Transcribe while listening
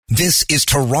This is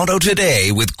Toronto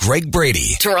Today with Greg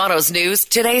Brady. Toronto's news,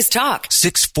 today's talk.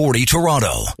 640 Toronto.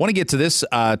 I want to get to this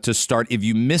to start. If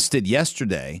you missed it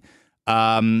yesterday,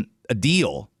 a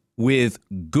deal with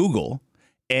Google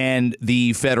and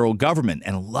the federal government.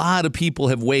 And a lot of people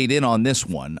have weighed in on this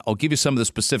one. I'll give you some of the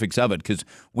specifics of it because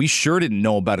we sure didn't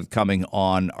know about it coming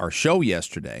on our show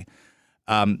yesterday.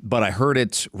 But I heard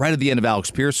it right at the end of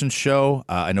Alex Pearson's show.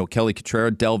 I know Kelly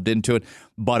Cutrera delved into it.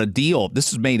 But a deal, this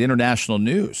has made international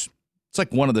news. It's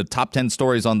like one of the top 10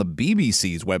 stories on the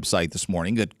BBC's website this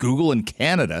morning that Google and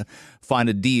Canada find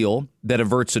a deal that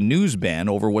averts a news ban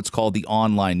over what's called the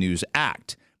Online News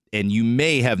Act. And you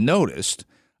may have noticed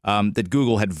that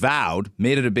Google had vowed,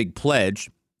 made it a big pledge,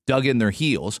 dug in their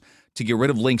heels to get rid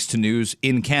of links to news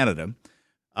in Canada.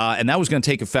 And that was going to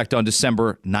take effect on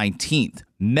December 19th.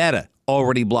 Meta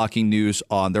already blocking news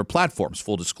on their platforms.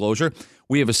 Full disclosure,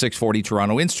 we have a 640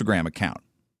 Toronto Instagram account.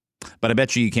 But I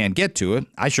bet you can't get to it.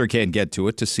 I sure can't get to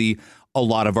it to see a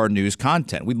lot of our news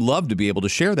content. We'd love to be able to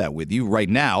share that with you. Right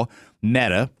now,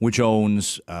 Meta, which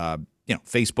owns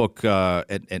Facebook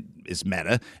is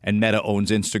Meta, and Meta owns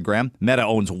Instagram. Meta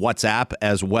owns WhatsApp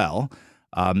as well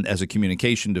as a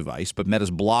communication device, but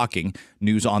Meta's blocking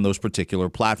news on those particular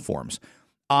platforms.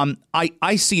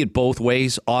 I see it both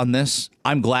ways on this.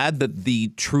 I'm glad that the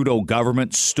Trudeau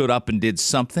government stood up and did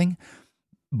something,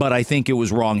 but I think it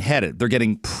was wrong-headed. They're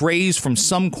getting praise from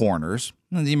some corners.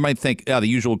 You might think, the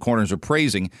usual corners are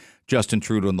praising Justin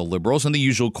Trudeau and the Liberals, and the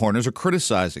usual corners are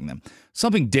criticizing them.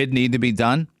 Something did need to be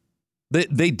done.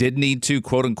 They did need to,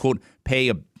 quote-unquote, pay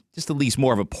just at least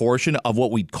more of a portion of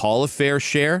what we'd call a fair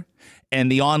share. And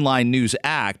the Online News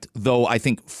Act, though I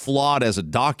think flawed as a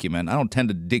document, I don't tend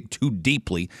to dig too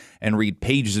deeply and read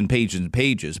pages and pages and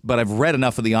pages, but I've read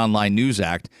enough of the Online News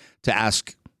Act to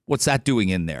ask, what's that doing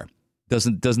in there?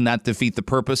 Doesn't that defeat the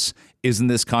purpose? Isn't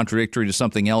this contradictory to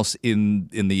something else in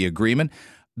the agreement?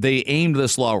 They aimed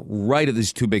this law right at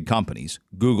these two big companies,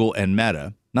 Google and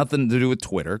Meta. Nothing to do with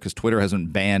Twitter, because Twitter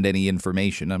hasn't banned any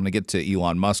information. I'm going to get to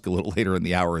Elon Musk a little later in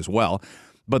the hour as well.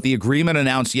 But the agreement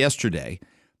announced yesterday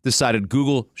decided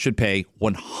Google should pay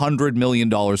 $100 million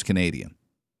Canadian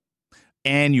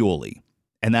annually.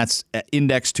 And that's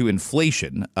indexed to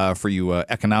inflation for you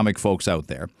economic folks out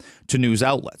there, to news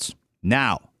outlets.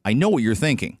 Now, I know what you're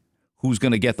thinking. Who's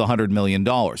going to get the $100 million?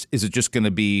 Is it just going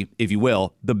to be, if you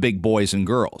will, the big boys and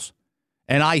girls?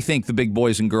 And I think the big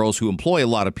boys and girls who employ a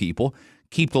lot of people,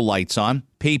 keep the lights on,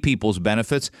 pay people's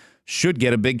benefits, should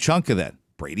get a big chunk of that.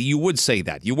 Brady, you would say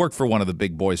that. You work for one of the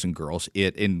big boys and girls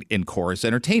in Chorus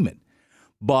Entertainment.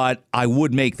 But I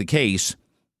would make the case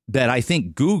that I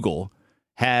think Google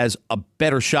has a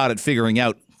better shot at figuring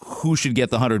out who should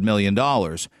get the $100 million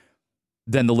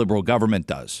than the Liberal government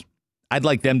does. I'd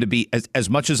like them to be, as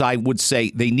much as I would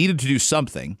say they needed to do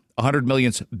something, $100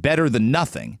 million's better than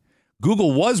nothing.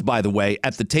 Google was, by the way,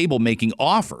 at the table making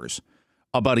offers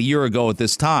about a year ago at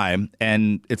this time,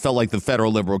 and it felt like the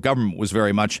federal Liberal government was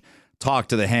very much talk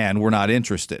to the hand, we're not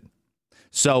interested.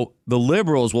 So the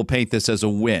Liberals will paint this as a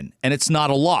win, and it's not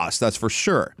a loss, that's for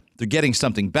sure. They're getting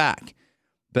something back.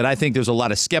 But I think there's a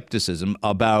lot of skepticism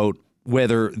about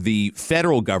whether the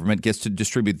federal government gets to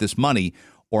distribute this money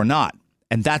or not.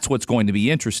 And that's what's going to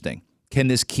be interesting. Can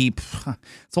this keep,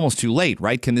 it's almost too late,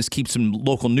 right? Can this keep some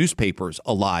local newspapers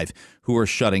alive who are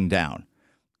shutting down?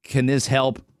 Can this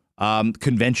help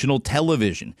conventional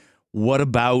television? What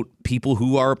about people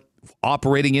who are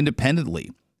operating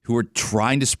independently, who are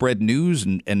trying to spread news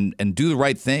and do the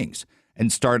right things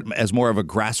and start as more of a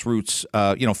grassroots,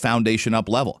 foundation up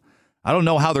level? I don't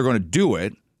know how they're going to do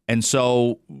it. And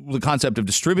so the concept of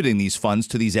distributing these funds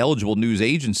to these eligible news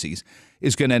agencies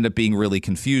is going to end up being really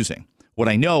confusing. What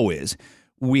I know is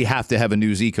we have to have a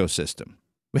news ecosystem.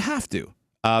 We have to.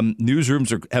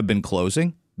 Newsrooms have been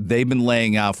closing. They've been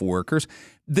laying off workers.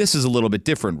 This is a little bit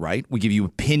different, right? We give you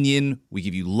opinion. We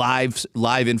give you live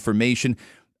information.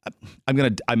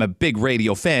 I'm a big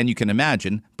radio fan, you can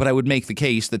imagine, but I would make the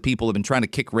case that people have been trying to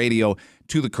kick radio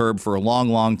to the curb for a long,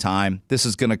 long time. This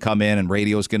is going to come in and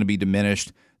radio is going to be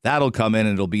diminished. That'll come in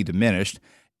and it'll be diminished.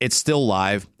 It's still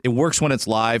live. It works when it's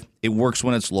live. It works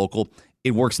when it's local.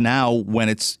 It works now when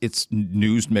it's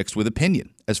news mixed with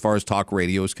opinion as far as talk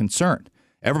radio is concerned.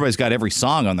 Everybody's got every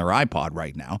song on their iPod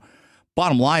right now.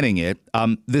 Bottom lining it,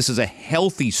 this is a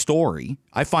healthy story.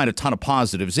 I find a ton of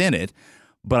positives in it,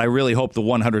 but I really hope the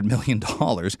 $100 million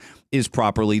is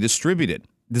properly distributed.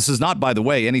 This is not, by the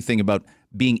way, anything about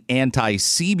being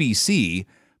anti-CBC,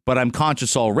 but I'm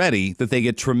conscious already that they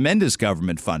get tremendous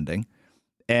government funding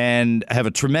and have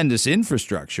a tremendous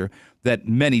infrastructure that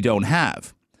many don't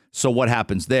have. So what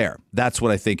happens there? That's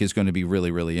what I think is going to be really,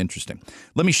 really interesting.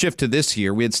 Let me shift to this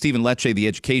here. We had Stephen Lecce, the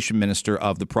education minister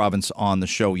of the province, on the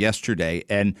show yesterday,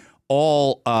 and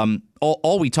all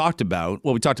we talked about,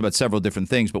 well, we talked about several different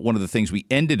things, but one of the things we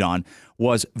ended on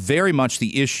was very much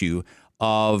the issue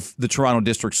of the Toronto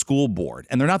District School Board.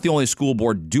 And they're not the only school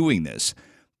board doing this,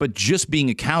 but just being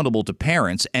accountable to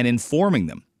parents and informing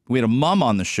them. We had a mom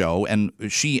on the show, and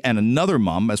she and another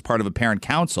mom, as part of a parent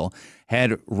council,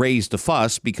 had raised a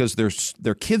fuss because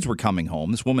their kids were coming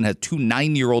home. This woman had 2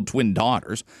 9-year-old twin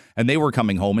daughters, and they were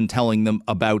coming home and telling them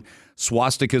about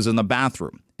swastikas in the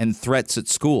bathroom and threats at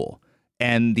school.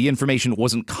 And the information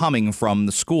wasn't coming from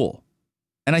the school.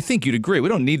 And I think you'd agree, we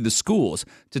don't need the schools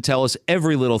to tell us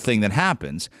every little thing that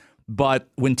happens. But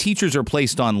when teachers are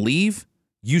placed on leave,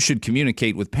 you should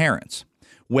communicate with parents.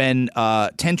 When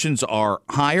tensions are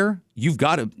higher, you've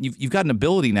got an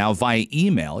ability now via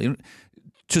email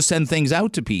to send things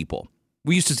out to people.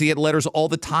 We used to get letters all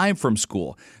the time from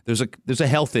school. There's a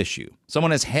health issue.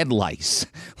 Someone has head lice.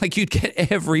 Like, you'd get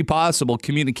every possible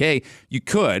communique you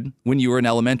could when you were in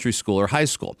elementary school or high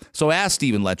school. So I asked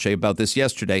Stephen Lecce about this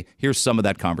yesterday. Here's some of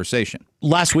that conversation.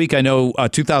 Last week, I know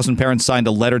 2,000 parents signed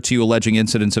a letter to you alleging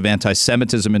incidents of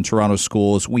anti-Semitism in Toronto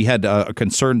schools. We had a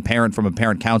concerned parent from a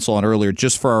parent council on earlier,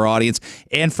 just for our audience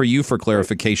and for you for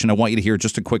clarification. I want you to hear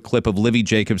just a quick clip of Livy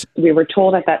Jacobs. We were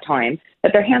told at that time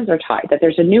that their hands are tied, that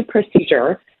there's a new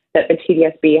procedure that the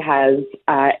TDSB has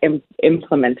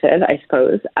implemented, I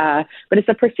suppose, but it's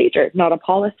a procedure, not a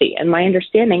policy. And my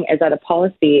understanding is that a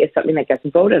policy is something that gets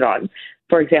voted on,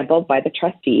 for example, by the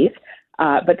trustees,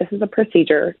 but this is a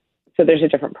procedure, so there's a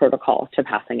different protocol to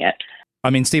passing it. I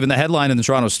mean, Stephen, the headline in the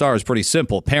Toronto Star is pretty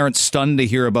simple. Parents stunned to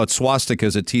hear about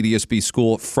swastikas at TDSB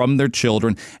school from their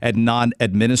children and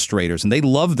non-administrators. And they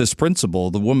love this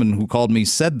principle. The woman who called me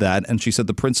said that, and she said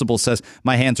the principal says,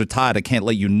 my hands are tied. I can't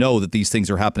let you know that these things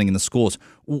are happening in the schools.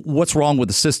 What's wrong with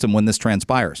the system when this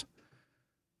transpires?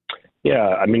 Yeah,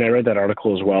 I mean, I read that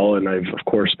article as well, and I've, of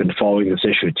course, been following this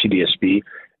issue at TDSB.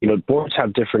 You know, boards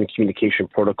have different communication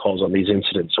protocols on these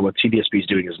incidents. So what TDSB is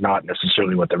doing is not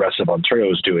necessarily what the rest of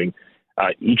Ontario is doing.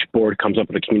 Each board comes up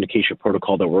with a communication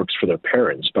protocol that works for their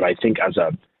parents. But I think as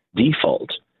a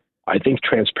default, I think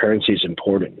transparency is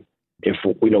important. If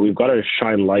we've got to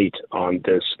shine light on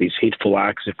these hateful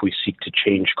acts if we seek to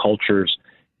change cultures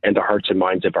and the hearts and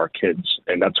minds of our kids.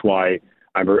 And that's why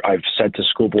I've said to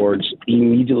school boards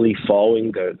immediately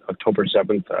following the October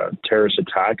 7th terrorist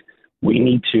attack, we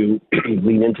need to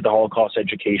lean into the Holocaust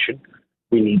education.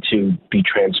 We need to be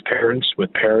transparent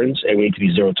with parents, and we need to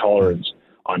be zero tolerance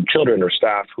on children or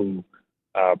staff who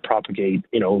propagate,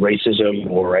 racism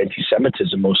or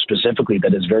anti-Semitism, most specifically,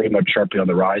 that is very much sharply on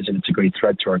the rise, and it's a great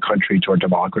threat to our country, to our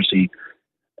democracy.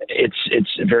 It's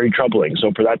very troubling.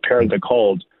 So for that parent that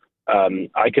called,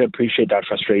 I can appreciate that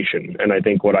frustration. And I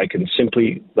think what I can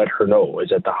simply let her know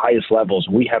is at the highest levels,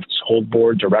 we have to hold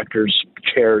board, directors,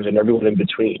 chairs, and everyone in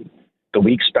between, that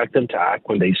we expect them to act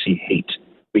when they see hate.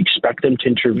 We expect them to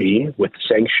intervene with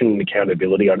sanction and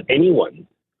accountability on anyone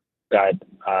that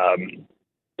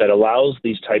allows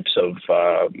these types of,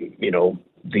 the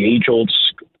age-old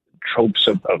tropes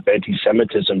of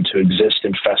anti-Semitism to exist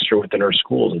and fester within our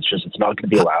schools. It's not going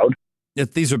to be allowed.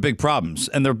 These are big problems,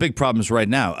 and they're big problems right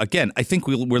now. Again, I think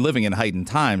we're living in heightened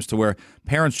times to where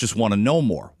parents just want to know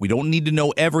more. We don't need to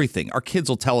know everything. Our kids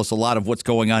will tell us a lot of what's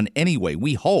going on anyway,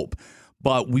 we hope.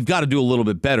 But we've got to do a little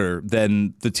bit better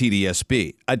than the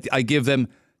TDSB. I give them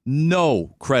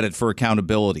no credit for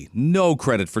accountability, no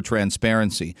credit for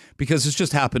transparency, because it's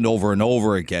just happened over and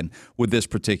over again with this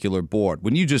particular board.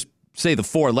 When you just say the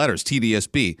 4 letters,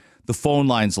 TDSB, the phone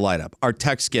lines light up, our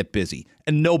texts get busy,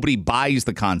 and nobody buys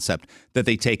the concept that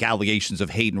they take allegations of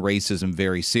hate and racism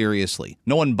very seriously.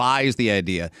 No one buys the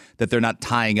idea that they're not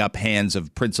tying up hands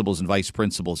of principals and vice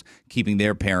principals, keeping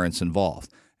their parents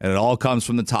involved. And it all comes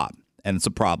from the top. And it's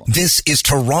a problem. This is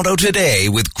Toronto Today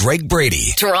with Greg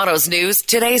Brady. Toronto's news,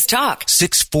 today's talk.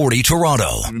 640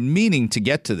 Toronto. Meaning to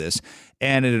get to this,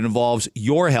 and it involves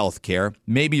your health care,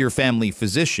 maybe your family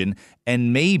physician,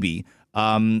 and maybe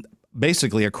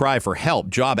basically a cry for help,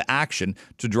 job action,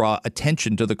 to draw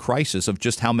attention to the crisis of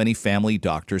just how many family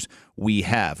doctors we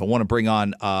have. I want to bring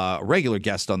on a regular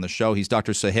guest on the show. He's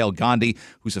Dr. Sohail Gandhi,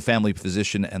 who's a family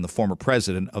physician and the former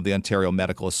president of the Ontario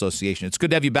Medical Association. It's good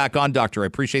to have you back on, Doctor. I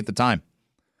appreciate the time.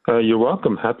 You're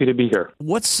welcome. Happy to be here.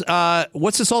 What's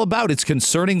this all about? It's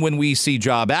concerning when we see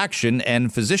job action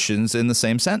and physicians in the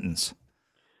same sentence.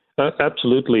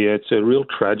 Absolutely. It's a real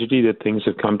tragedy that things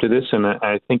have come to this, and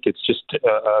I think it's just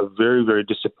a very, very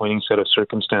disappointing set of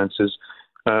circumstances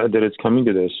that it's coming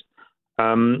to this.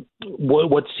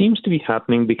 What seems to be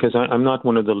happening, because I'm not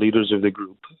one of the leaders of the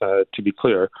group, to be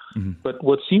clear, but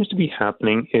what seems to be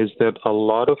happening is that a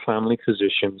lot of family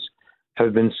physicians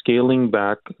have been scaling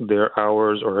back their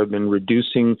hours or have been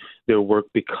reducing their work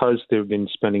because they've been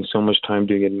spending so much time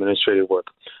doing administrative work.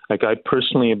 Like I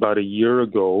personally, about a year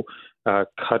ago,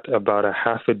 cut about a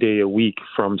half a day a week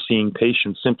from seeing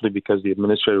patients simply because the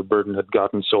administrative burden had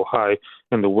gotten so high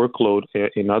and the workload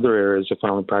in other areas of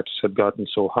family practice had gotten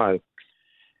so high.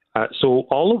 So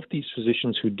all of these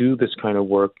physicians who do this kind of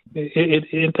work, at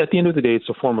the end of the day, it's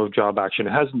a form of job action.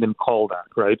 It hasn't been called that,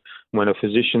 right? When a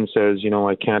physician says,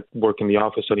 I can't work in the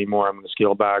office anymore, I'm going to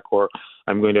scale back, or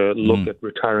I'm going to look at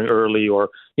retiring early, or,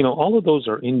 all of those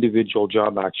are individual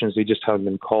job actions. They just haven't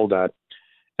been called that.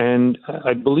 And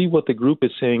I believe what the group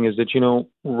is saying is that,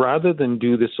 rather than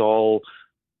do this all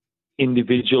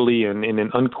individually and in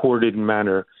an uncoordinated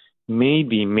manner,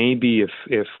 maybe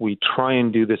if we try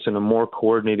and do this in a more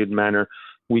coordinated manner,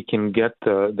 we can get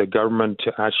the government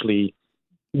to actually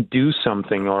do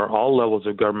something, or all levels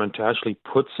of government to actually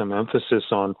put some emphasis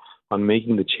on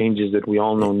making the changes that we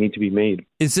all know need to be made.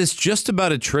 Is this just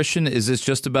about attrition? Is this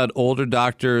just about older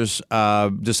doctors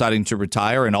deciding to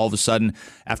retire, and all of a sudden,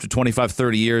 after 25,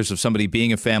 30 years of somebody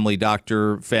being a family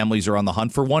doctor, families are on the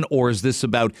hunt for one? Or is this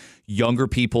about younger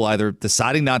people either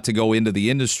deciding not to go into the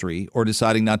industry or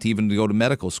deciding not to even go to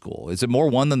medical school? Is it more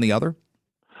one than the other?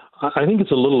 I think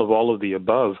it's a little of all of the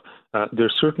above. There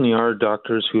certainly are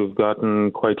doctors who have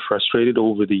gotten quite frustrated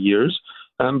over the years.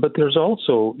 But there's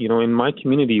also, in my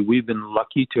community, we've been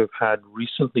lucky to have had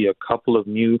recently a couple of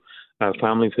new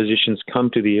family physicians come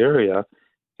to the area.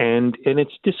 And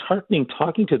it's disheartening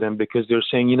talking to them because they're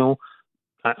saying,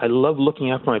 I love looking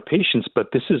after my patients, but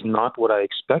this is not what I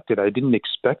expected. I didn't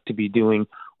expect to be doing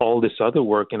all this other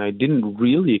work, and I didn't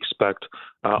really expect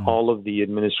all of the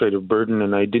administrative burden,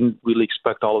 and I didn't really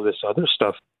expect all of this other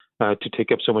stuff to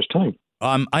take up so much time.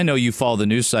 I know you follow the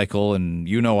news cycle, and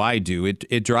I do.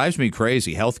 It drives me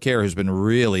crazy. Healthcare has been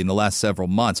really, in the last several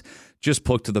months, just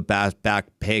put to the back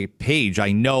page.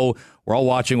 I know we're all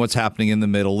watching what's happening in the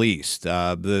Middle East.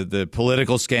 The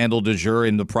political scandal du jour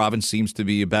in the province seems to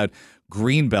be about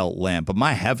Greenbelt land. But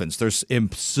my heavens, there's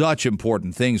such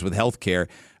important things with healthcare.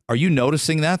 Are you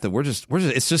noticing that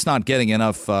it's just not getting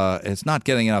enough? It's not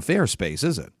getting enough airspace,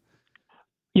 is it?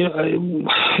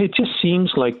 It just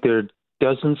seems like there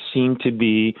doesn't seem to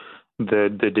be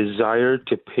the desire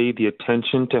to pay the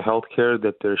attention to healthcare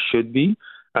that there should be.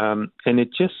 And it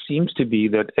just seems to be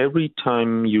that every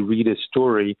time you read a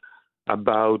story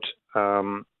about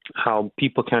how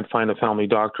people can't find a family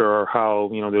doctor, or how,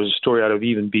 there's a story out of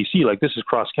even BC, like this is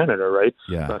across Canada, right?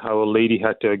 Yeah. About how a lady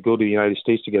had to go to the United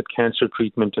States to get cancer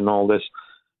treatment and all this.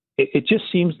 It just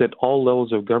seems that all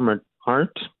levels of government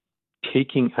aren't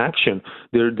taking action.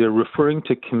 They're referring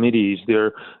to committees.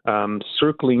 They're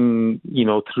circling,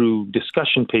 through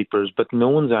discussion papers, but no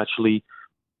one's actually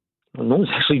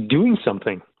doing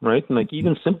something, right? And like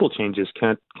even simple changes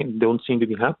don't seem to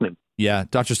be happening. Yeah,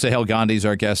 Dr. Sohail Gandhi is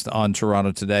our guest on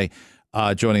Toronto Today,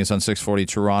 joining us on 640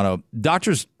 Toronto.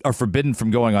 Doctors are forbidden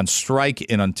from going on strike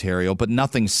in Ontario, but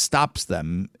nothing stops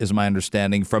them, is my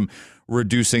understanding, from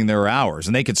reducing their hours.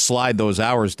 And they could slide those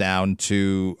hours down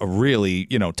to a really,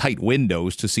 tight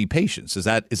windows to see patients. Is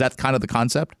that kind of the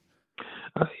concept?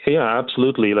 Yeah,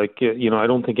 absolutely. Like, I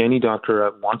don't think any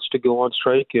doctor wants to go on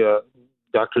strike.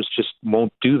 Doctors just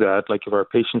won't do that. Like if our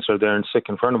patients are there and sick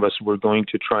in front of us, we're going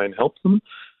to try and help them.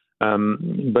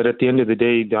 But at the end of the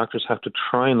day, doctors have to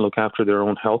try and look after their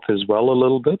own health as well a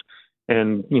little bit.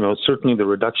 And, certainly the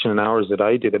reduction in hours that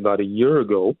I did about a year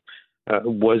ago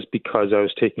was because I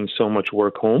was taking so much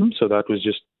work home. So that was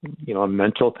just, a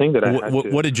mental thing that I had to.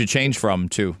 What did you change from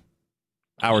to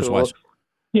hours-wise?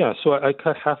 So I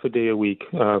cut half a day a week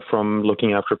from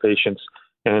looking after patients.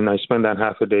 And I spend that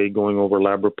half a day going over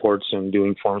lab reports and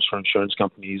doing forms for insurance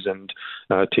companies and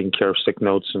taking care of sick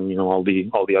notes and, all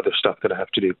the other stuff that I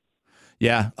have to do.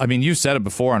 Yeah. I mean, you said it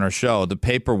before on our show, the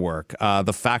paperwork,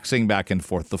 the faxing back and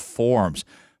forth, the forms.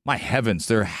 My heavens,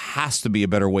 there has to be a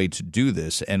better way to do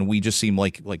this. And we just seem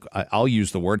like I'll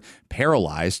use the word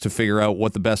paralyzed to figure out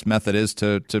what the best method is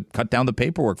to cut down the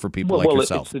paperwork for people like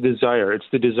yourself. It's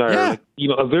the desire. Yeah.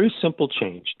 Like, a very simple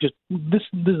change. Just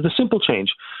the simple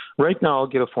change. Right now, I'll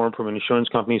get a form from an insurance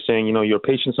company saying, your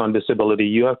patient's on disability.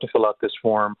 You have to fill out this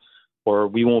form or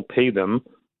we won't pay them.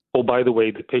 Oh, by the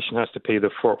way, the patient has to pay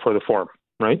for the form,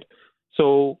 right?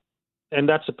 So, and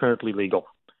that's apparently legal.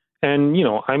 And,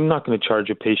 I'm not going to charge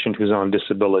a patient who's on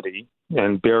disability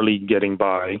and barely getting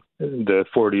by the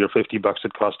 $40 or $50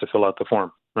 it costs to fill out the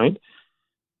form, right?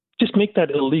 Just make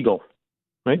that illegal,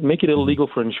 right? Make it illegal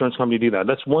for an insurance company to do that.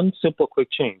 That's one simple, quick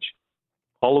change.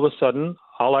 all of a sudden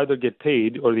I'll either get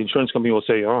paid or the insurance company will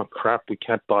say, oh, crap, we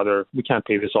can't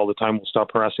pay this all the time. We'll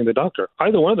stop harassing the doctor.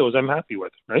 Either one of those I'm happy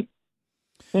with, right?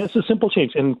 And it's a simple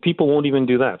change, and people won't even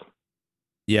do that.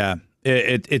 Yeah.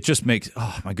 It just makes,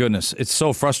 oh, my goodness, it's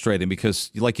so frustrating because,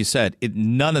 like you said,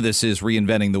 none of this is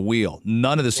reinventing the wheel.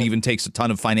 None of this even takes a ton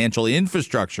of financial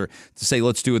infrastructure to say,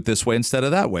 let's do it this way instead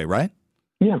of that way, right?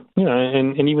 Yeah,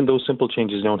 and even those simple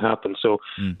changes don't happen. So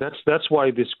that's why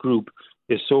this group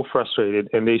is so frustrated.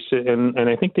 And they said, and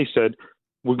I think they said,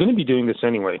 we're going to be doing this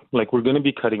anyway. Like, we're going to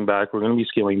be cutting back, we're going to be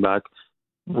scaling back,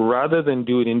 rather than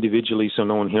do it individually so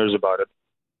no one hears about it.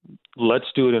 Let's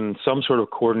do it in some sort of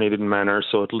coordinated manner,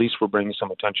 so at least we're bringing some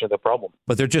attention to the problem.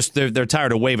 But they're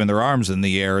tired of waving their arms in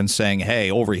the air and saying, "Hey,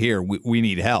 over here, we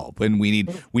need help, and we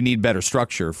need better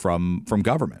structure from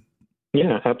government."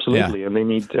 Yeah, absolutely, and they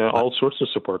need all sorts of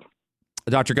support.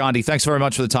 Dr. Gandhi, thanks very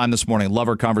much for the time this morning. Love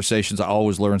our conversations. I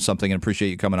always learn something and appreciate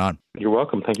you coming on. You're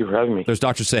welcome. Thank you for having me. There's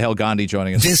Dr. Sohail Gandhi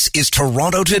joining us. This is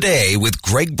Toronto Today with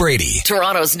Greg Brady.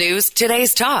 Toronto's news,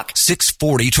 today's talk.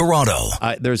 640 Toronto.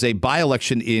 There's a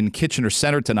by-election in Kitchener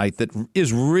Centre tonight that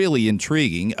is really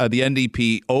intriguing. The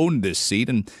NDP owned this seat,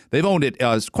 and they've owned it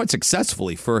quite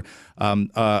successfully for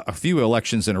a few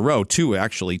elections in a row, two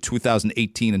actually,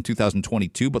 2018 and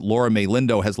 2022. But Laura May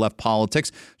Lindo has left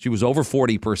politics. She was over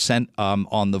 40%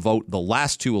 on the vote the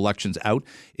last two elections out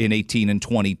in 18 and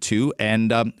 22.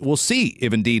 And we'll see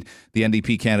if indeed the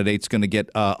NDP candidate's going to get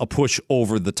a push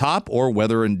over the top or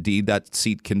whether indeed that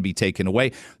seat can be taken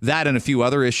away. That and a few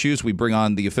other issues. We bring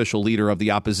on the official leader of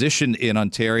the opposition in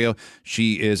Ontario.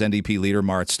 She is NDP leader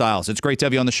Marit Stiles. It's great to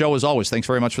have you on the show as always. Thanks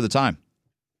very much for the time.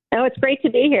 Oh, it's great to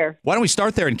be here. Why don't we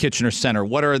start there in Kitchener Centre?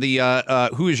 What are the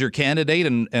who is your candidate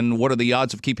and what are the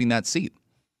odds of keeping that seat?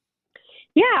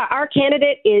 Yeah, our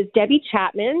candidate is Debbie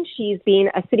Chapman. She's been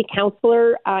a city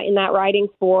councillor in that riding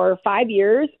for 5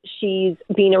 years. She's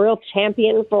been a real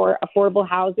champion for affordable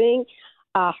housing,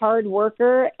 a hard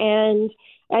worker, and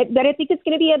I think it's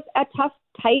going to be a tough,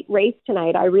 tight race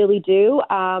tonight. I really do.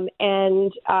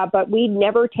 But we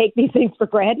never take these things for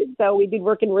granted, so we've been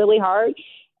working really hard.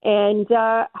 And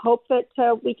hope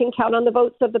that we can count on the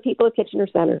votes of the people of Kitchener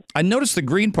Centre. I noticed the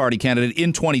Green Party candidate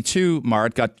in 22,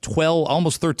 Marit, got 12,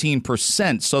 almost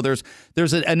 13%. So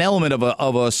there's an element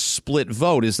of a split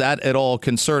vote. Is that at all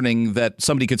concerning that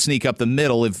somebody could sneak up the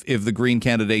middle if the Green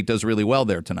candidate does really well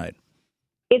there tonight?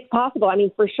 It's possible. I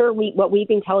mean, for sure, what we've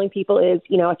been telling people is,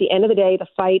 at the end of the day, the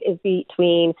fight is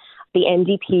between the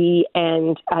NDP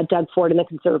and Doug Ford and the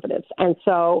Conservatives. And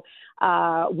so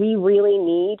we really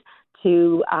need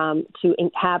to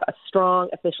have a strong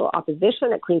official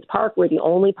opposition at Queen's Park. We're the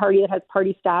only party that has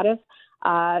party status.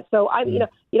 I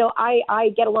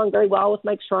get along very well with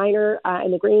Mike Schreiner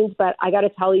and the Greens, but I got to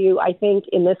tell you, I think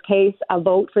in this case, a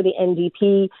vote for the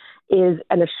NDP is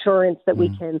an assurance that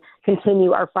we can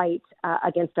continue our fight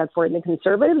against Doug Ford and the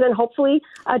Conservatives and hopefully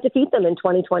defeat them in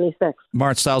 2026.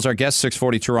 Marit Stiles, our guest,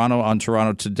 640 Toronto on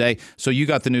Toronto Today. So you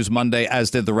got the news Monday, as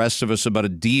did the rest of us, about a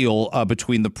deal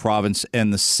between the province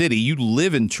and the city. You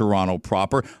live in Toronto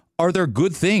proper. Are there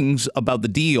good things about the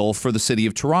deal for the city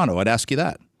of Toronto? I'd ask you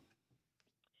that.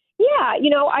 Yeah,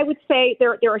 I would say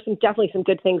there are definitely some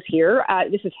good things here.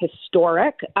 This is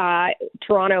historic.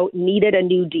 Toronto needed a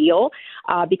new deal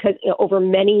because over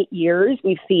many years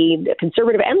we've seen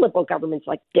Conservative and Liberal governments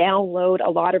download a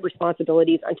lot of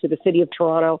responsibilities onto the city of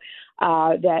Toronto.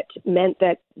 That meant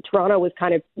that Toronto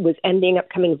was ending up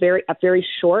coming very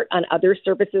short on other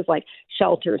services like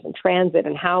shelters and transit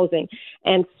and housing.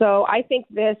 And so I think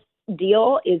this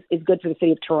deal is good for the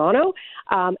city of Toronto.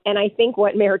 And I think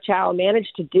what Mayor Chow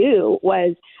managed to do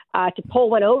was to pull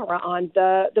one over on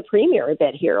the premier a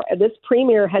bit here. This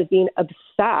premier has been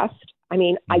obsessed. I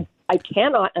mean, I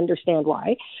cannot understand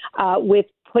why, with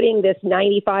putting this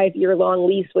 95-year-long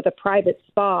lease with a private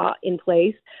spa in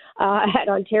place at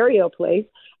Ontario Place.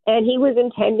 And he was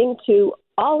intending to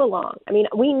all along. I mean,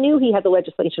 we knew he had the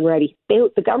legislation ready. The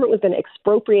government was going to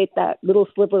expropriate that little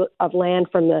sliver of land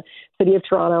from the city of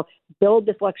Toronto, build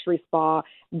this luxury spa.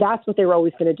 That's what they were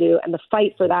always going to do. And the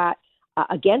fight for that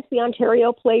against the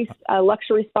Ontario Place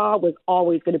luxury spa was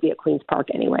always going to be at Queen's Park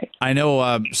anyway. I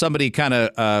know somebody kind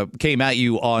of came at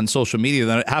you on social media.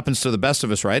 That happens to the best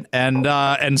of us, right?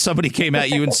 And somebody came at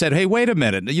you and said, "Hey, wait a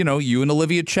minute. You and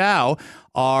Olivia Chow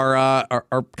are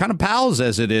kind of pals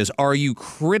as it is. Are you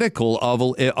critical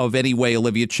of any way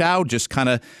Olivia Chow just kind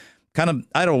of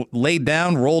I don't laid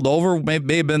down, rolled over?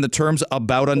 May have been the terms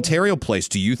about Ontario Place.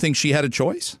 Do you think she had a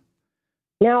choice?"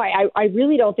 No, I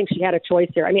really don't think she had a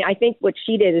choice here. I mean, I think what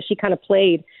she did is she kind of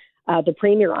played the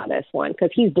premier on this one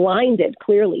because he's blinded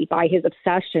clearly by his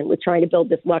obsession with trying to build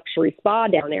this luxury spa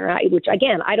down there, which,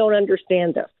 again, I don't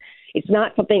understand this. It's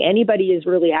not something anybody is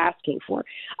really asking for.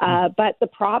 But the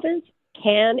province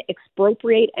can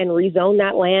expropriate and rezone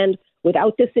that land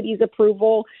without the city's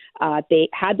approval. They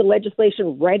had the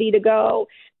legislation ready to go.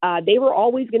 They were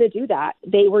always going to do that.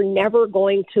 They were never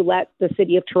going to let the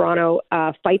city of Toronto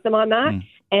fight them on that.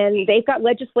 And they've got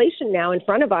legislation now in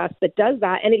front of us that does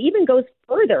that. And it even goes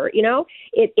further.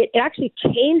 It actually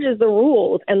changes the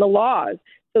rules and the laws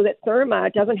so that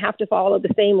Therma doesn't have to follow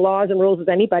the same laws and rules as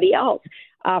anybody else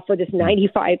for this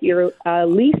 95-year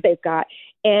lease they've got.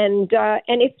 And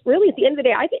it's really, at the end of the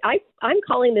day, I'm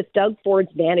calling this Doug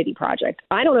Ford's vanity project.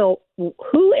 I don't know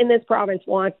who in this province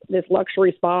wants this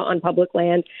luxury spa on public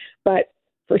land, but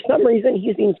for some reason,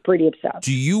 he seems pretty obsessed.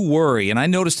 Do you worry? And I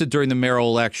noticed it during the mayoral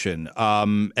election,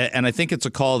 and I think it's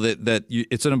a call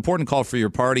it's an important call for your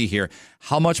party here.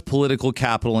 How much political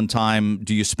capital and time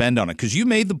do you spend on it? Because you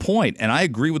made the point, and I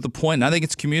agree with the point, and I think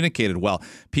it's communicated well.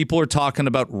 People are talking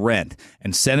about rent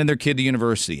and sending their kid to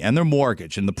university and their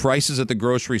mortgage and the prices at the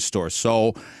grocery store.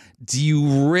 So do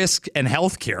you risk, and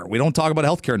healthcare, we don't talk about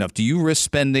healthcare enough, do you risk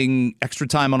spending extra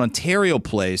time on Ontario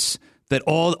Place that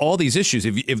all these issues,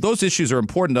 if those issues are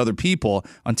important to other people,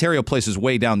 Ontario Place is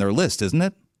way down their list, isn't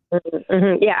it?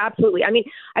 Mm-hmm. Yeah, absolutely. I mean,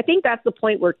 I think that's the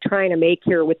point we're trying to make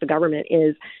here with the government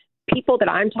is people that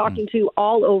I'm talking to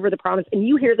all over the province, and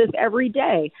you hear this every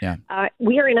day. Yeah.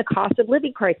 We are in a cost of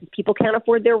living crisis. People can't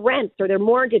afford their rents or their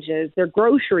mortgages, their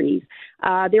groceries.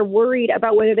 They're worried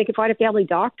about whether they can find a family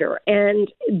doctor.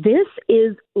 And this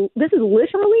is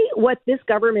literally what this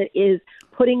government is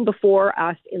putting before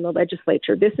us in the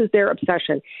legislature. This is their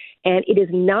obsession. And it is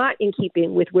not in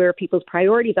keeping with where people's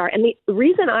priorities are. And the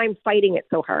reason I'm fighting it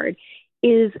so hard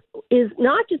is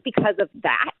not just because of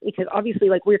that, because obviously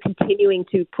we're continuing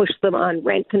to push them on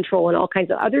rent control and all kinds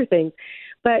of other things,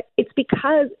 but it's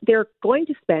because they're going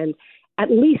to spend at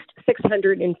least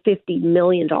 $650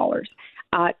 million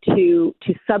to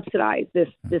subsidize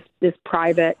this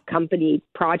private company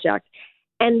project.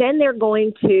 And then they're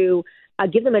going to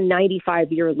give them a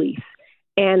 95-year lease.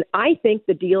 And I think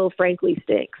the deal, frankly,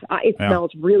 stinks. It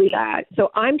smells really bad. So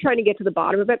I'm trying to get to the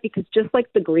bottom of it because just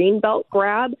like the Greenbelt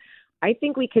grab, I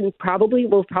think we'll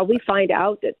probably find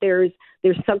out that there's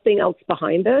something else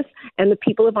behind this, and the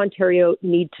people of Ontario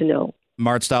need to know.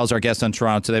 Marit Stiles, our guest on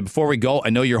Toronto today. Before we go, I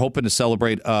know you're hoping to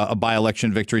celebrate a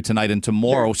by-election victory tonight and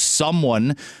tomorrow. Sure.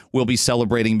 Someone will be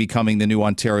celebrating becoming the new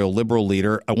Ontario Liberal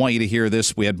leader. I want you to hear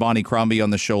this. We had Bonnie Crombie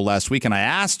on the show last week, and I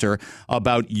asked her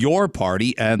about your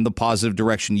party and the positive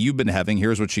direction you've been having.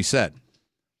 Here's what she said.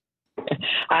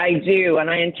 I do, and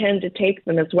I intend to take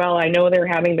them as well. I know they're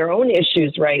having their own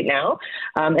issues right now,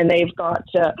 and they've got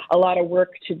a lot of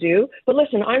work to do. But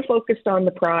listen, I'm focused on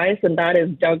the prize, and that is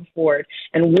Doug Ford,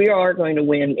 and we are going to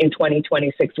win in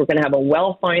 2026. We're going to have a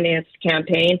well-financed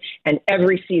campaign, and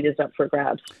every seat is up for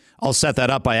grabs. I'll set that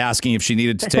up by asking if she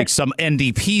needed to take some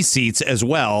NDP seats as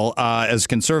well as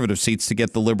Conservative seats to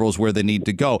get the Liberals where they need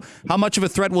to go. How much of a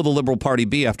threat will the Liberal Party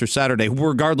be after Saturday,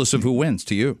 regardless of who wins,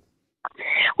 to you?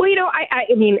 Well,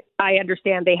 I mean, I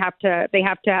understand they have to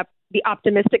be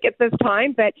optimistic at this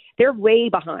time, but they're way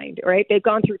behind, right? They've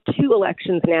gone through 2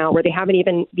 elections now where they haven't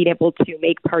even been able to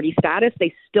make party status.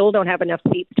 They still don't have enough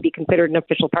seats to be considered an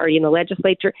official party in the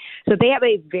legislature. So they have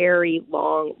a very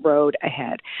long road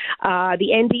ahead. The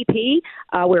NDP,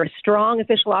 we're a strong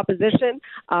official opposition.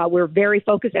 We're very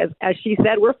focused, as she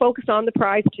said, we're focused on the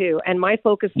prize too. And my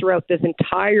focus throughout this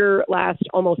entire last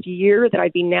almost year that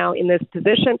I've been now in this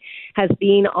position has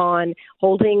been on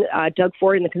holding Doug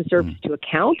Ford and the Conservatives to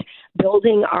account,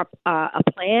 building a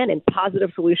plan and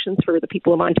positive solutions for the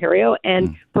people of Ontario,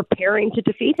 and preparing to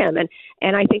defeat him.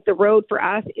 And I think the road for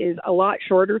us is a lot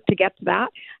shorter to get to that,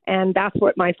 and that's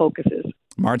what my focus is.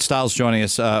 Marit Stiles joining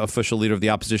us, official leader of the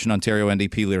opposition Ontario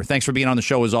NDP leader. Thanks for being on the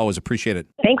show as always. Appreciate it.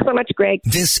 Thanks so much, Greg.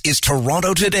 This is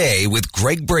Toronto Today with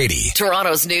Greg Brady.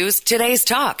 Toronto's news, today's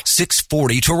talk.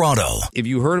 640 Toronto. If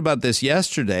you heard about this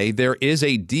yesterday, there is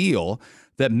a deal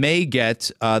that may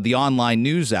get the Online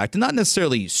News Act, not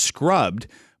necessarily scrubbed,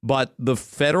 but the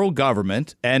federal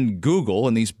government and Google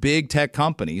and these big tech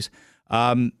companies,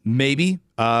 maybe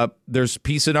there's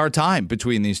peace in our time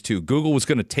between these two. Google was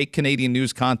going to take Canadian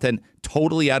news content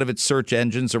totally out of its search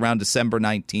engines around December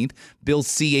 19th. Bill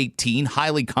C-18,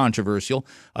 highly controversial,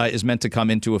 is meant to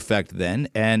come into effect then.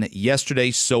 And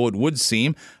yesterday, so it would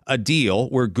seem, a deal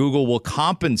where Google will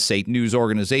compensate news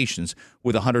organizations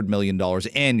with $100 million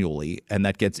annually, and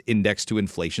that gets indexed to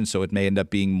inflation, so it may end up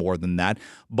being more than that.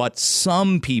 But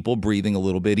some people breathing a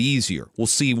little bit easier. We'll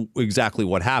see exactly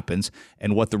what happens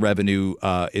and what the revenue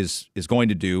is going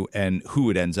to do and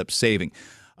who it ends up saving.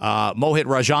 Mohit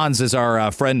Rajhans is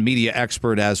our friend, media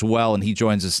expert as well, and he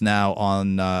joins us now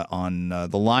on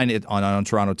the line on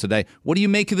Toronto Today. What do you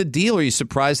make of the deal? Are you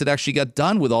surprised it actually got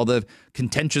done with all the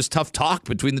contentious, tough talk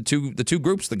between the two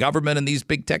groups, the government and these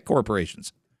big tech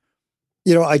corporations?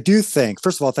 I do think,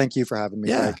 first of all, thank you for having me,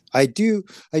 Yeah. Greg.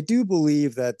 I do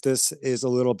believe that this is a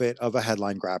little bit of a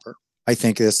headline grabber. I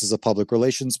think this is a public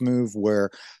relations move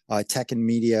where tech and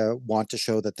media want to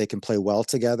show that they can play well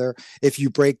together. If you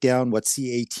break down what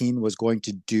C18 was going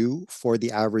to do for the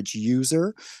average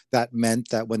user, that meant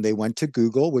that when they went to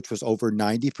Google, which was over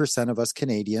 90% of us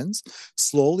Canadians,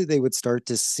 slowly they would start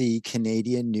to see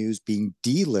Canadian news being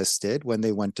delisted when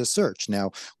they went to search.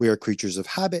 Now, we are creatures of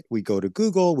habit. We go to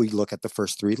Google, we look at the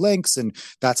first 3 links, and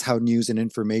that's how news and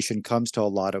information comes to a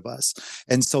lot of us.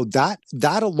 And so that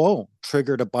alone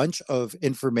triggered a bunch of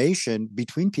information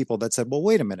between people that said, well,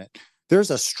 wait a minute.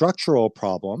 There's a structural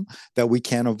problem that we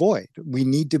can't avoid. We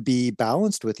need to be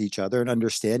balanced with each other and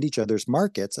understand each other's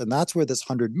markets. And that's where this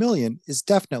 100 million is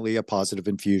definitely a positive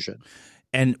infusion.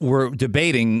 And we're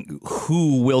debating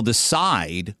who will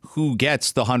decide who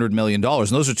gets the $100 million. And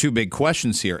those are 2 big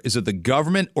questions here. Is it the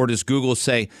government, or does Google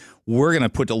say, we're going to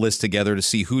put a list together to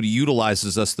see who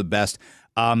utilizes us the best?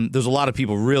 There's a lot of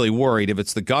people really worried if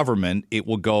it's the government, it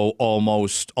will go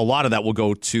a lot of that will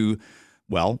go to,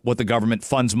 well, what the government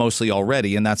funds mostly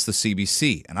already, and that's the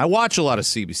CBC. And I watch a lot of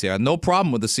CBC. I have no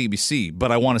problem with the CBC,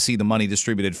 but I want to see the money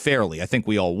distributed fairly. I think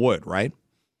we all would, right?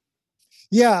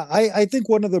 Yeah, I think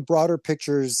one of the broader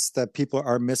pictures that people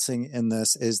are missing in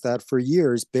this is that for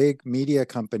years, big media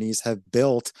companies have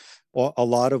built a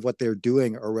lot of what they're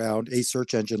doing around a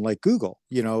search engine like Google.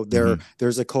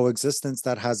 There's a coexistence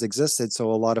that has existed,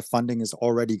 so a lot of funding has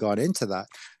already gone into that.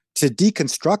 To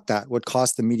deconstruct that would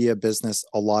cost the media business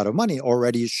a lot of money,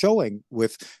 already showing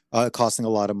with costing a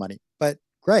lot of money. But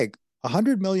Greg,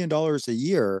 $100 million a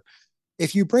year,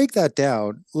 if you break that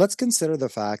down, let's consider the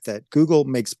fact that Google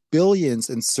makes billions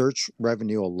in search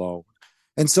revenue alone.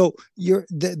 And so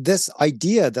this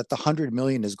idea that the 100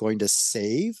 million is going to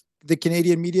save the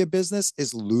Canadian media business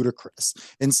is ludicrous.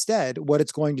 Instead, what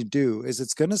it's going to do is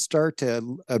it's going to start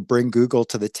to bring Google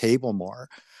to the table more.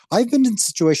 I've been in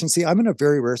situations, I'm in a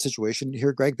very rare situation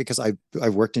here, Greg, because I've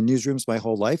worked in newsrooms my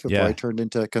whole life before I turned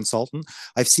into a consultant.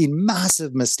 I've seen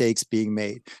massive mistakes being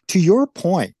made. To your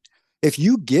point, if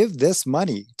you give this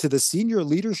money to the senior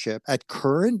leadership at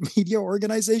current media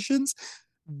organizations,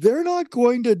 they're not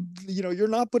going to, you're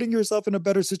not putting yourself in a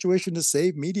better situation to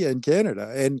save media in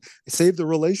Canada and save the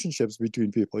relationships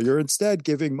between people. You're instead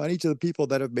giving money to the people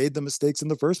that have made the mistakes in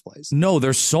the first place. No,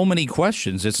 there's so many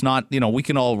questions. It's not, we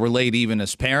can all relate even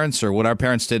as parents or what our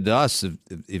parents did to us.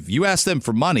 If you ask them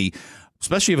for money,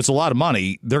 especially if it's a lot of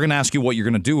money, they're going to ask you what you're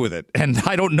going to do with it. And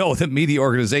I don't know that media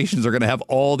organizations are going to have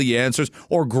all the answers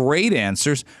or great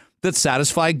answers that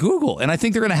satisfy Google. And I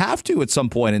think they're going to have to at some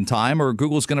point in time, or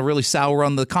Google's going to really sour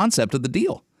on the concept of the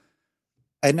deal.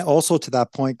 And also to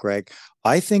that point, Greg,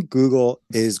 I think Google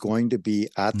is going to be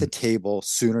at the table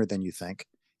sooner than you think.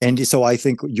 And so I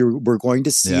think we're going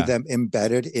to see them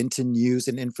embedded into news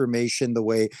and information the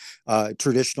way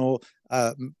traditional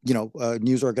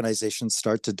news organizations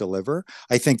start to deliver.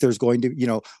 I think there's going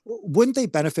to, wouldn't they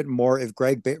benefit more if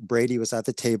Greg Brady was at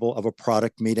the table of a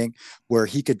product meeting where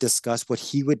he could discuss what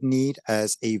he would need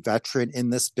as a veteran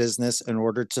in this business in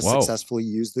order to successfully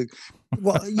use you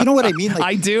know what I mean? Like,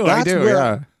 I do.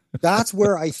 Yeah. That's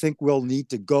where I think we'll need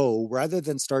to go, rather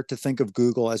than start to think of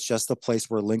Google as just a place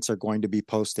where links are going to be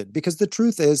posted. Because the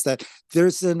truth is that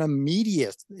there's an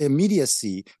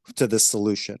immediacy to this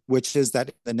solution, which is that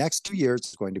in the next 2 years,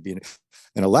 it's going to be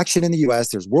an election in the U.S.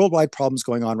 There's worldwide problems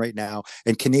going on right now,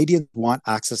 and Canadians want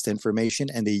access to information,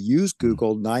 and they use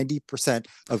Google. 90%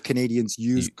 of Canadians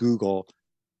use Google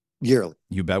yearly.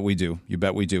 You bet we do.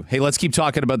 Hey, let's keep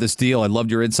talking about this deal. I loved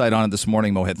your insight on it this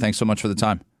morning, Mohit. Thanks so much for the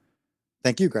time.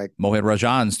 Thank you, Greg. Mohit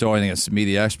Rajhans joining us,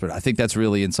 media expert. I think that's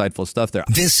really insightful stuff there.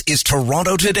 This is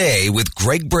Toronto Today with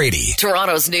Greg Brady.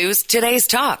 Toronto's news, today's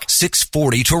talk.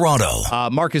 640 Toronto.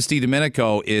 Markus De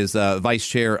Domenico is vice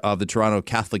chair of the Toronto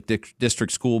Catholic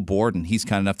District School Board, and he's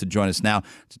kind enough to join us now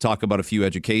to talk about a few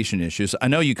education issues. I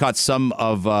know you caught some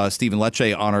of Stephen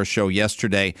Lecce on our show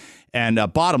yesterday, and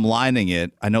bottom lining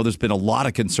it, I know there's been a lot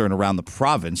of concern around the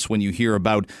province when you hear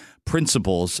about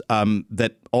principals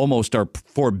that almost are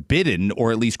forbidden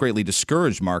or at least greatly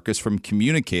discouraged, Marcus, from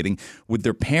communicating with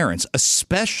their parents,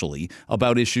 especially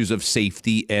about issues of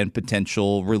safety and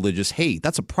potential religious hate.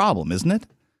 That's a problem, isn't it?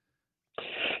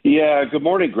 Yeah. Good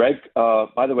morning, Greg.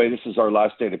 By the way, this is our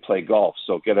last day to play golf,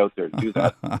 so get out there and do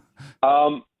that.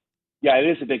 Yeah, it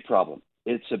is a big problem.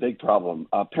 It's a big problem.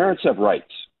 Parents have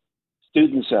rights.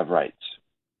 Students have rights.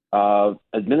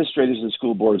 Administrators and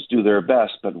school boards do their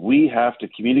best, but we have to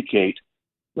communicate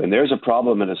when there's a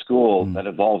problem in a school that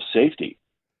involves safety.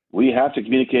 We have to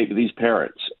communicate with these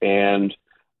parents. And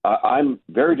I'm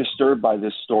very disturbed by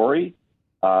this story.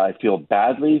 I feel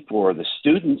badly for the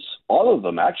students, all of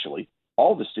them actually,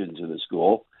 all the students in the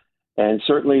school. And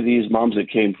certainly these moms that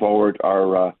came forward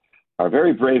are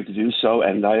very brave to do so,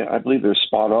 and I believe they're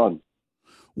spot on.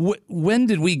 When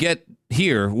did we get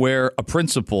here where a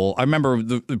principal, I remember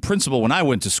the principal when I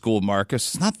went to school,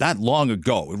 Marcus, it's not that long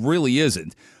ago, it really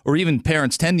isn't, or even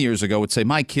parents 10 years ago would say,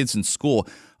 my kid's in school,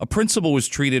 a principal was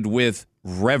treated with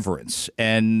reverence,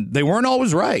 and they weren't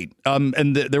always right.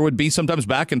 And there would be sometimes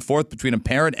back and forth between a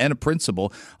parent and a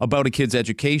principal about a kid's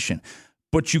education.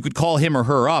 But you could call him or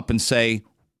her up and say,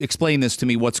 explain this to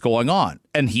me, what's going on?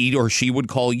 And he or she would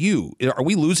call you. Are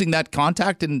we losing that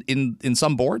contact in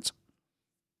some boards?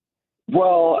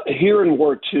 Well, here in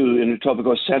Ward 2, in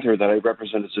Etobicoke Centre that I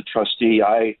represent as a trustee,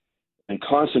 I am in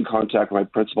constant contact with my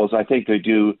principals. I think they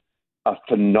do a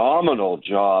phenomenal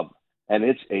job, and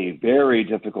it's a very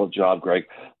difficult job, Greg.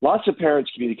 Lots of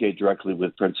parents communicate directly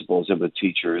with principals and with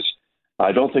teachers.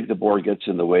 I don't think the board gets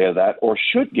in the way of that or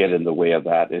should get in the way of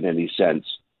that in any sense.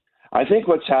 I think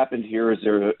what's happened here is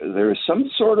there is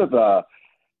some sort of a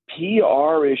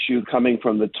PR issue coming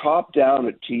from the top down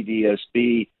at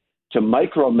TDSB to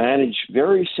micromanage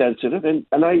very sensitive, and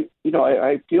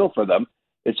I feel for them.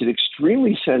 It's an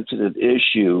extremely sensitive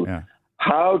issue. Yeah.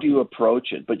 How do you approach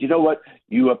it? But you know what?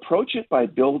 You approach it by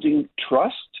building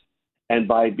trust and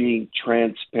by being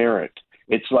transparent.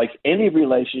 It's like any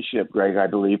relationship, Greg, I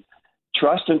believe.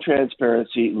 Trust and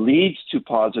transparency leads to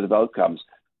positive outcomes,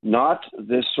 not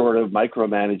this sort of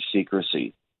micromanaged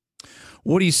secrecy.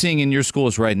 What are you seeing in your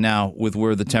schools right now with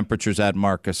where the temperature's at,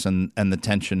 Marcus, and the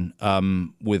tension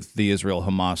with the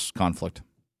Israel-Hamas conflict?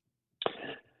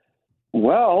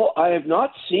 Well, I have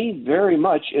not seen very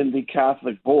much in the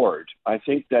Catholic board. I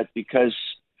think that because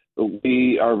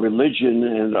our religion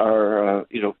and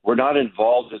we're not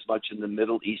involved as much in the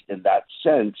Middle East in that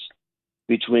sense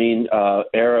between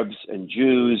Arabs and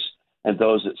Jews and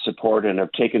those that support and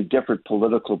have taken different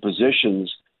political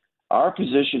positions. Our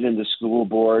position in the school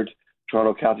board,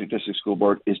 Toronto Catholic District School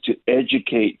Board, is to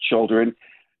educate children,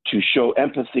 to show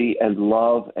empathy and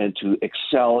love, and to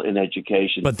excel in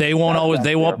education. But they won't always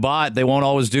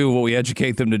do what we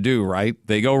educate them to do, right?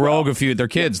 They go rogue they're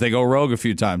kids. They go rogue a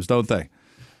few times, don't they?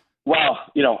 Well,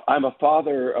 I'm a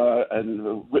father,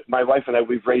 and my wife and I,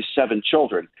 we've raised 7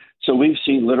 children. So we've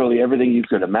seen literally everything you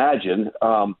could imagine.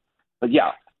 But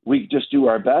yeah, we just do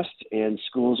our best, and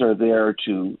schools are there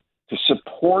to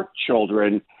support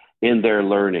children in their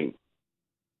learning.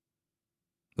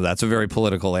 That's a very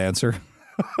political answer.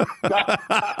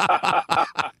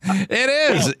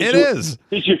 It is.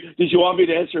 Did you want me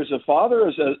to answer as a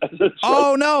father?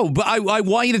 Oh, no. But I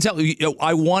want you to tell me.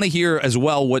 I want to hear as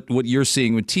well what you're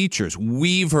seeing with teachers.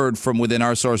 We've heard from within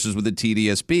our sources with the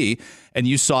TDSB, and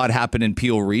you saw it happen in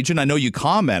Peel Region. I know you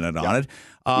commented on it.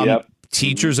 Yep.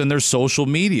 Teachers and their social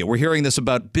media. We're hearing this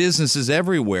about businesses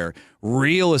everywhere,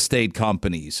 real estate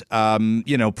companies,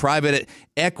 private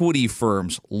equity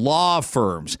firms, law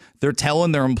firms. They're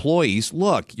telling their employees,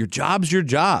 look, your job's your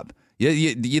job.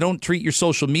 You don't treat your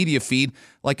social media feed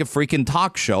like a freaking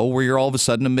talk show where you're all of a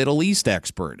sudden a Middle East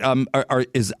expert.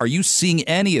 Are you seeing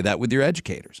any of that with your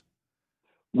educators?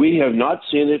 We have not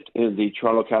seen it in the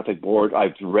Toronto Catholic Board.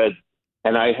 I've read,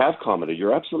 and I have commented.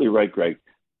 You're absolutely right, Greg.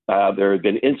 There have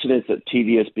been incidents at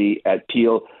TDSB, at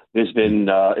Peel. There's been,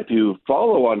 if you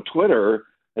follow on Twitter,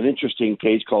 an interesting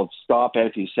page called Stop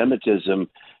Anti-Semitism,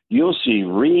 you'll see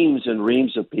reams and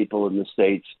reams of people in the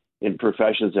States in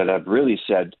professions that have really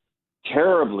said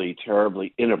terribly,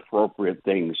 terribly inappropriate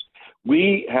things.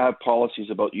 We have policies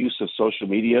about use of social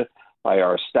media by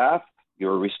our staff.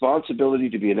 Your responsibility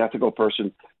to be an ethical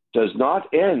person does not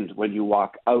end when you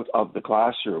walk out of the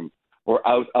classroom or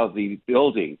out of the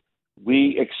building.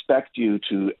 We expect you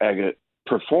to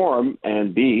perform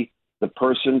and be the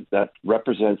person that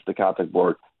represents the Catholic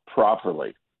Board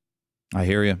properly. I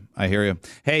hear you.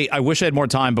 Hey, I wish I had more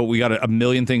time, but we got a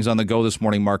million things on the go this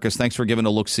morning, Marcus. Thanks for giving a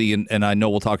look-see, and I know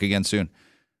we'll talk again soon.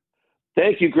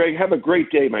 Thank you, Greg. Have a great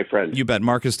day, my friend. You bet.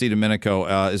 Markus De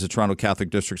Domenico is a Toronto Catholic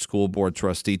District School Board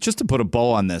trustee. Just to put a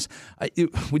bow on this,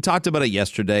 we talked about it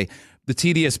yesterday. The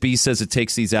TDSB says it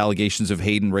takes these allegations of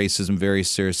hate and racism very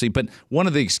seriously. But one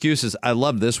of the excuses, I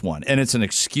love this one, and it's an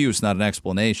excuse, not an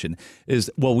explanation,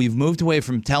 is, well, we've moved away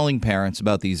from telling parents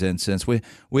about these incidents.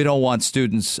 We don't want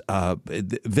students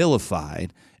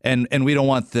vilified, and we don't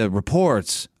want the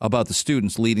reports about the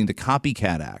students leading to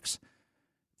copycat acts.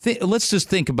 Let's just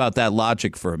think about that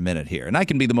logic for a minute here. And I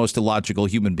can be the most illogical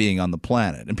human being on the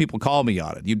planet, and people call me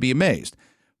on it. You'd be amazed.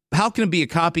 How can it be a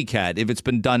copycat if it's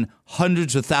been done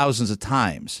hundreds of thousands of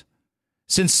times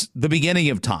since the beginning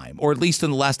of time, or at least in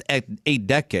the last 8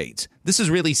 decades? This is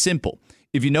really simple.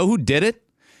 If you know who did it,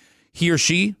 he or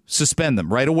she, suspend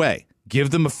them right away.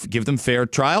 Give them fair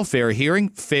trial, fair hearing,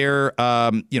 fair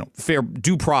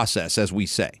due process, as we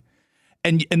say.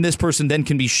 And this person then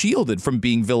can be shielded from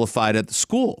being vilified at the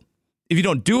school. If you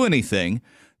don't do anything,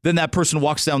 then that person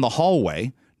walks down the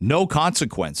hallway, no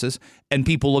consequences, and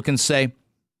people look and say,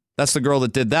 that's the girl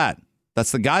that did that.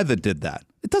 That's the guy that did that.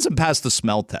 It doesn't pass the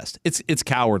smell test. It's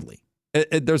cowardly.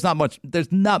 There's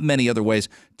not many other ways.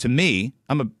 To me,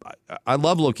 I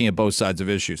love looking at both sides of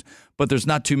issues, but there's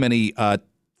not too many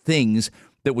things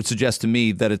that would suggest to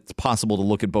me that it's possible to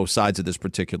look at both sides of this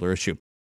particular issue.